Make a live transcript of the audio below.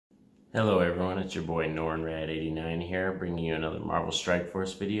Hello everyone, it's your boy NornRad89 here, bringing you another Marvel Strike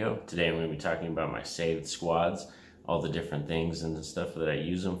Force video. Today I'm going to be talking about my saved squads, all the different things and the stuff that I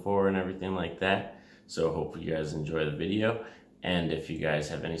use them for and everything like that. So hopefully you guys enjoy the video. And if you guys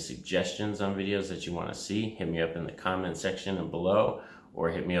have any suggestions on videos that you want to see, hit me up in the comment section and below, or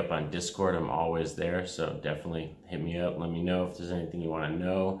hit me up on Discord. I'm always there, so definitely hit me up. Let me know if there's anything you want to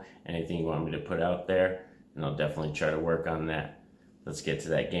know, anything you want me to put out there, and I'll definitely try to work on that. Let's get to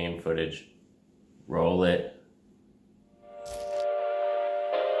that game footage. Roll it.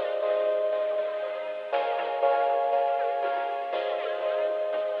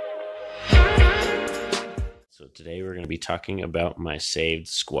 So today we're going to be talking about my saved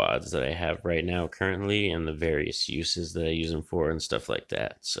squads that I have right now currently and the various uses that I use them for and stuff like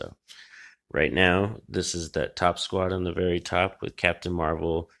that. So right now, this is that top squad on the very top with Captain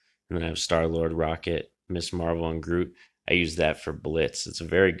Marvel, and then I have Star-Lord, Rocket, Miss Marvel, and Groot. I use that for Blitz. It's a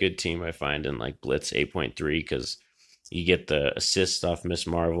very good team I find in like Blitz 8.3 because you get the assist off Miss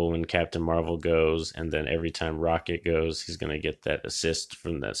Marvel when Captain Marvel goes, and then every time Rocket goes, he's going to get that assist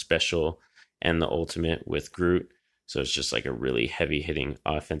from that special and the ultimate with Groot. So it's just like a really heavy hitting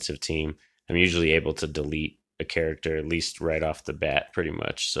offensive team. I'm usually able to delete a character at least right off the bat pretty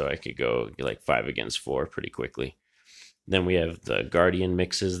much, so I could go like 5 against 4 pretty quickly. Then we have the Guardian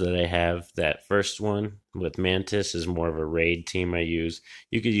mixes that I have. That first one with Mantis is more of a raid team I use.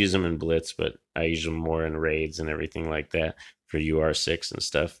 You could use them in Blitz, but I use them more in raids and everything like that for UR6 and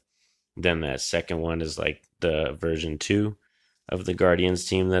stuff. Then that second one is like the version 2 of the Guardians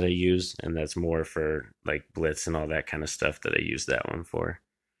team that I use, and that's more for like Blitz and all that kind of stuff that I use that one for.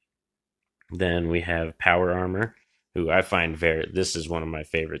 Then we have Power Armor, who I find this is one of my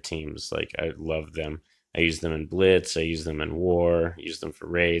favorite teams. Like, I love them. I use them in Blitz, I use them in War, use them for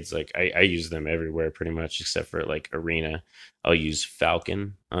raids. Like, I use them everywhere pretty much except for like Arena. I'll use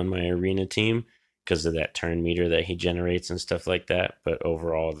Falcon on my Arena team because of that turn meter that he generates and stuff like that. But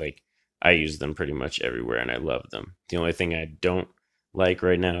overall, like, I use them pretty much everywhere and I love them. The only thing I don't like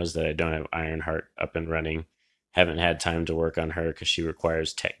right now is that I don't have Ironheart up and running. Haven't had time to work on her because she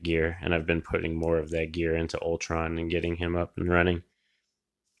requires tech gear, and I've been putting more of that gear into Ultron and getting him up and running.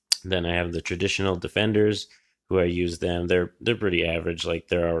 Then I have the traditional defenders, who I use them. They're pretty average, like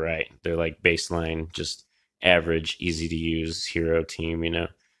they're all right. They're like baseline, just average, easy to use hero team.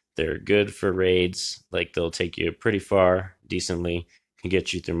 They're good for raids. Like, they'll take you pretty far, decently, can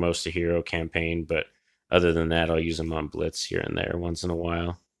get you through most of hero campaign. But other than that, I'll use them on Blitz here and there once in a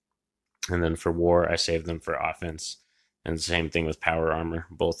while. And then for War, I save them for offense. And same thing with Power Armor.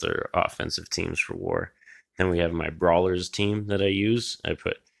 Both are offensive teams for War. Then we have my Brawlers team that I use. I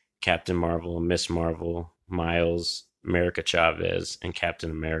put Captain Marvel, Miss Marvel, Miles, America Chavez, and Captain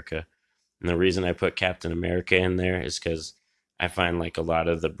America. And the reason I put Captain America in there is because I find like a lot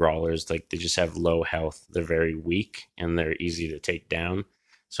of the brawlers, like, they just have low health. They're very weak and they're easy to take down.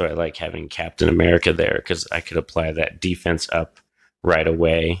 So I like having Captain America there because I could apply that defense up right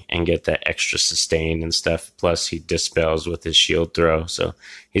away and get that extra sustain and stuff. Plus, he dispels with his shield throw. So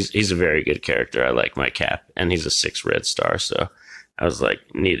he's a very good character. I like my Cap, and he's a 6 red star. So I was like,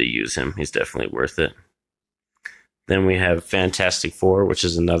 need to use him. He's definitely worth it. Then we have Fantastic Four, which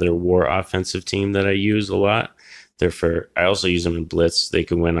is another War offensive team that I use a lot. I also use them in Blitz. They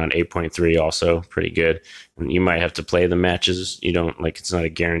can win on 8.3 also, pretty good. And you might have to play the matches. You don't, like, it's not a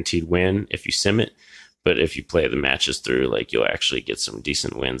guaranteed win if you sim it, but if you play the matches through, like, you'll actually get some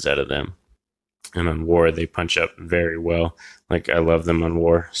decent wins out of them. And on War, they punch up very well. Like, I love them on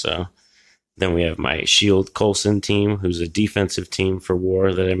War. So then we have my Shield Coulson team, who's a defensive team for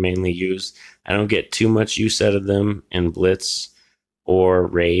War that I mainly use. I don't get too much use out of them in Blitz or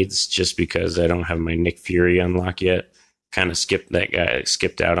raids just because I don't have my Nick Fury unlock yet. Kind of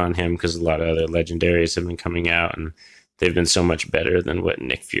skipped out on him because a lot of other legendaries have been coming out and they've been so much better than what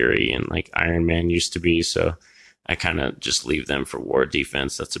Nick Fury and like Iron Man used to be. So I kind of just leave them for War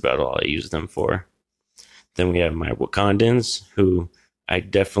defense. That's about all I use them for. Then we have my Wakandans, who I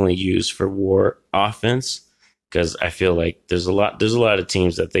definitely use for War offense because I feel like there's a lot of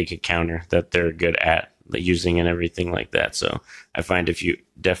teams that they could counter that they're good at using and everything like that. So I find if you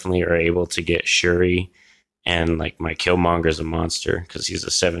definitely are able to get Shuri, and like my Killmonger's a monster because he's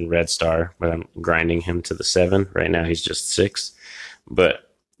a 7 red star, but I'm grinding him to the 7. Right now he's just 6.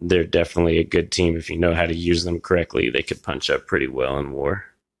 But they're definitely a good team. If you know how to use them correctly, they could punch up pretty well in War.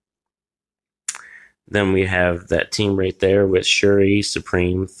 Then we have that team right there with Shuri,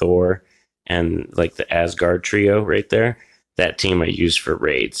 Supreme, Thor, and like the Asgard trio right there. That team I use for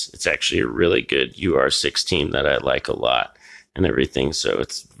raids. It's actually a really good UR6 team that I like a lot. and everything. So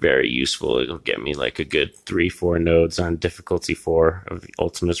it's very useful. It'll get me like a good 3, 4 nodes on difficulty 4 of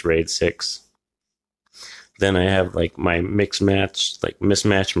Ultima's Raid 6. Then I have like my mix match, like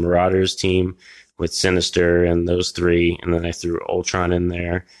mismatch Marauders team with Sinister and those three. And then I threw Ultron in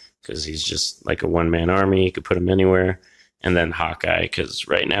there because he's just like a one-man army. You could put him anywhere. And then Hawkeye, because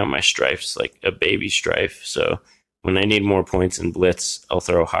right now my Strife's like a baby Strife. So when I need more points in Blitz, I'll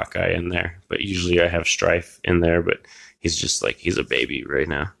throw Hawkeye in there. But usually I have Strife in there, but he's just like, he's a baby right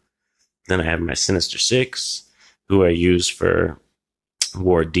now. Then I have my Sinister Six, who I use for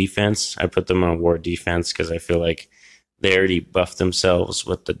war defense. I put them on war defense because I feel like they already buffed themselves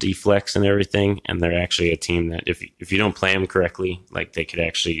with the deflex and everything, and they're actually a team that if you don't play them correctly, like they could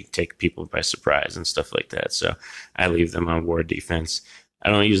actually take people by surprise and stuff like that. So I leave them on war defense.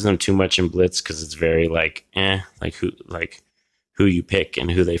 I don't use them too much in blitz because it's very like who you pick and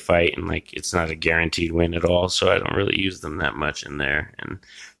who they fight, and like it's not a guaranteed win at all. So I don't really use them that much in there. And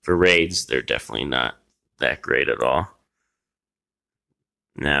for raids, they're definitely not that great at all.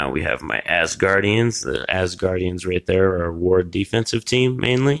 Now we have my Asgardians. The Asgardians right there are a ward defensive team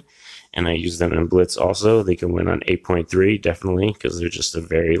mainly, and I use them in Blitz also. They can win on 8.3, definitely, because they're just a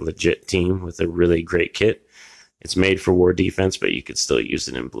very legit team with a really great kit. It's made for war defense, but you could still use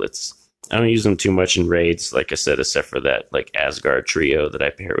it in Blitz. I don't use them too much in raids, like I said, except for that like Asgard trio that I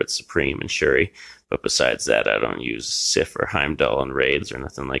pair with Supreme and Shuri. But besides that, I don't use Sif or Heimdall in raids or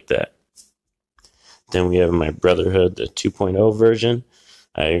nothing like that. Then we have my Brotherhood, the 2.0 version.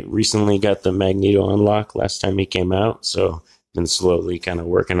 I recently got the Magneto unlock last time he came out, so been slowly kind of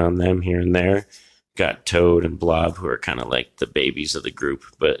working on them here and there. Got Toad and Blob, who are kind of like the babies of the group,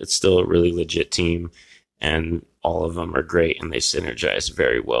 but it's still a really legit team, and all of them are great, and they synergize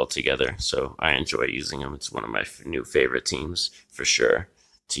very well together, so I enjoy using them. It's one of my new favorite teams, for sure,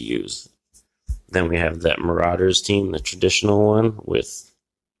 to use. Then we have that Marauders team, the traditional one, with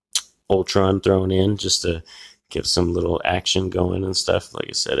Ultron thrown in just to give some little action going and stuff. Like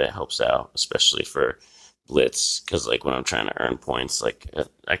I said, it helps out, especially for Blitz, because like when I'm trying to earn points, like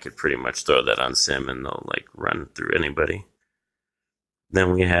I could pretty much throw that on Sim and they'll like run through anybody.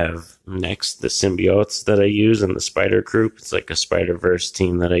 Then we have next the symbiotes that I use in the Spider Group. It's like a Spider-Verse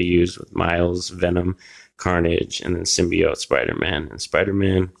team that I use with Miles, Venom, Carnage, and then Symbiote Spider-Man. And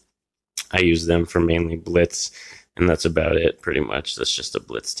Spider-Man, I use them for mainly Blitz, and that's about it, pretty much. That's just a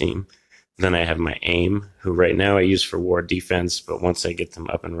Blitz team. Then I have my AIM, who right now I use for war defense, but once I get them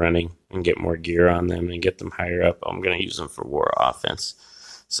up and running and get more gear on them and get them higher up, I'm going to use them for war offense.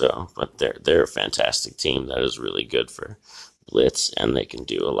 So, but they're a fantastic team that is really good for Blitz, and they can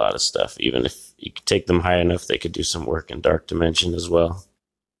do a lot of stuff. Even if you take them high enough, they could do some work in Dark Dimension as well.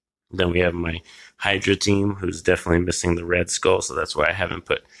 Then we have my Hydra team, who's definitely missing the Red Skull, so that's why I haven't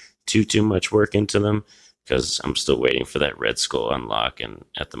put too much work into them, because I'm still waiting for that Red Skull unlock, and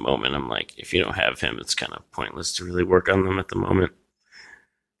at the moment I'm like, if you don't have him, it's kind of pointless to really work on them at the moment.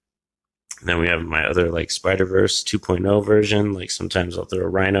 Then we have my other like Spider-Verse 2.0 version. Like sometimes I'll throw a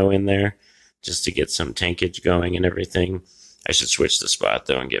Rhino in there just to get some tankage going and everything. I should switch the spot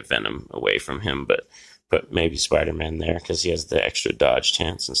though and get Venom away from him, but put maybe Spider-Man there because he has the extra dodge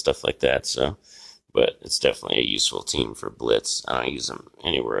chance and stuff like that. So, but it's definitely a useful team for Blitz. I don't use them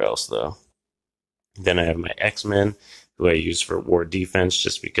anywhere else though. Then I have my X-Men, who I use for war defense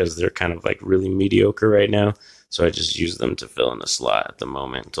just because they're kind of like really mediocre right now. So I just use them to fill in a slot at the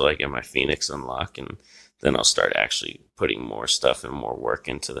moment until I get my Phoenix unlock, and then I'll start actually putting more stuff and more work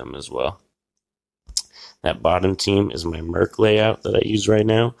into them as well. That bottom team is my Merc layout that I use right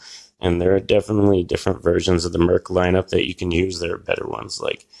now, and there are definitely different versions of the Merc lineup that you can use. There are better ones,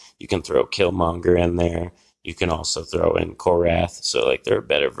 like you can throw Killmonger in there. You can also throw in Korath, so like there are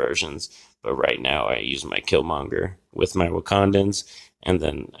better versions. But right now I use my Killmonger with my Wakandans, and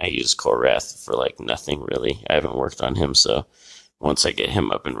then I use Korath for like nothing really. I haven't worked on him, so once I get him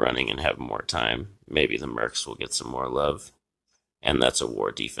up and running and have more time, maybe the Mercs will get some more love. And that's a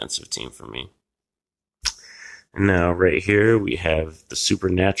war defensive team for me. And now right here we have the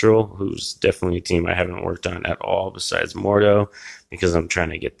Supernatural, who's definitely a team I haven't worked on at all besides Mordo, because I'm trying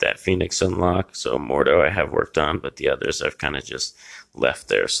to get that Phoenix unlock. So Mordo I have worked on, but the others I've kind of just left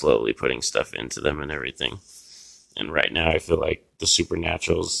there, slowly putting stuff into them and everything. And right now I feel like the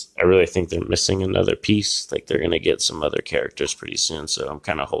Supernaturals, I really think they're missing another piece. Like they're going to get some other characters pretty soon, so I'm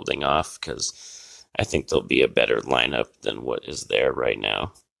kind of holding off because I think there'll be a better lineup than what is there right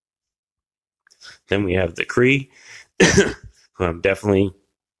now. Then we have the Kree, who I'm definitely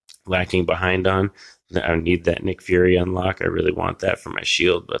lacking behind on. I need that Nick Fury unlock. I really want that for my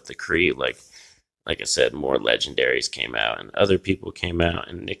shield, but the Kree, like, like I said, more legendaries came out and other people came out,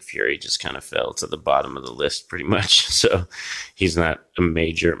 and Nick Fury just kind of fell to the bottom of the list pretty much. So he's not a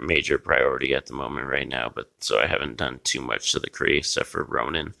major priority at the moment right now. But so I haven't done too much to the crew except for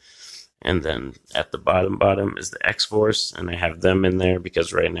Ronin. And then at the bottom is the X Force, and I have them in there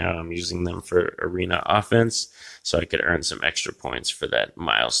because right now I'm using them for arena offense, so I could earn some extra points for that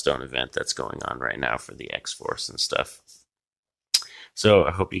milestone event that's going on right now for the X Force and stuff. So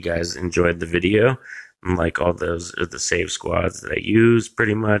I hope you guys enjoyed the video. And like, all those are the save squads that I use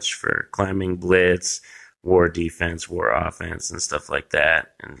pretty much for climbing, blitz, war defense, war offense, and stuff like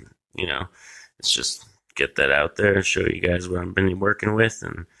that. And it's just get that out there, show you guys what I've been working with,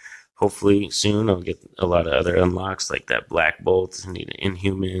 and hopefully soon I'll get a lot of other unlocks like that Black Bolt, need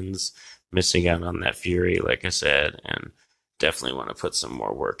Inhumans, missing out on that Fury, like I said, and definitely want to put some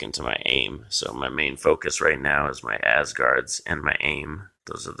more work into my aim. So my main focus right now is my Asgards and my aim.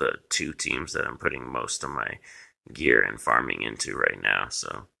 Those are the two teams that I'm putting most of my gear and farming into right now.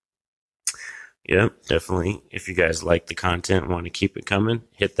 So yeah, definitely. If you guys like the content, want to keep it coming,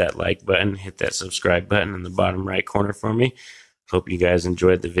 hit that like button, hit that subscribe button in the bottom right corner for me. Hope you guys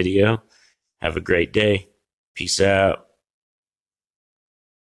enjoyed the video. Have a great day. Peace out.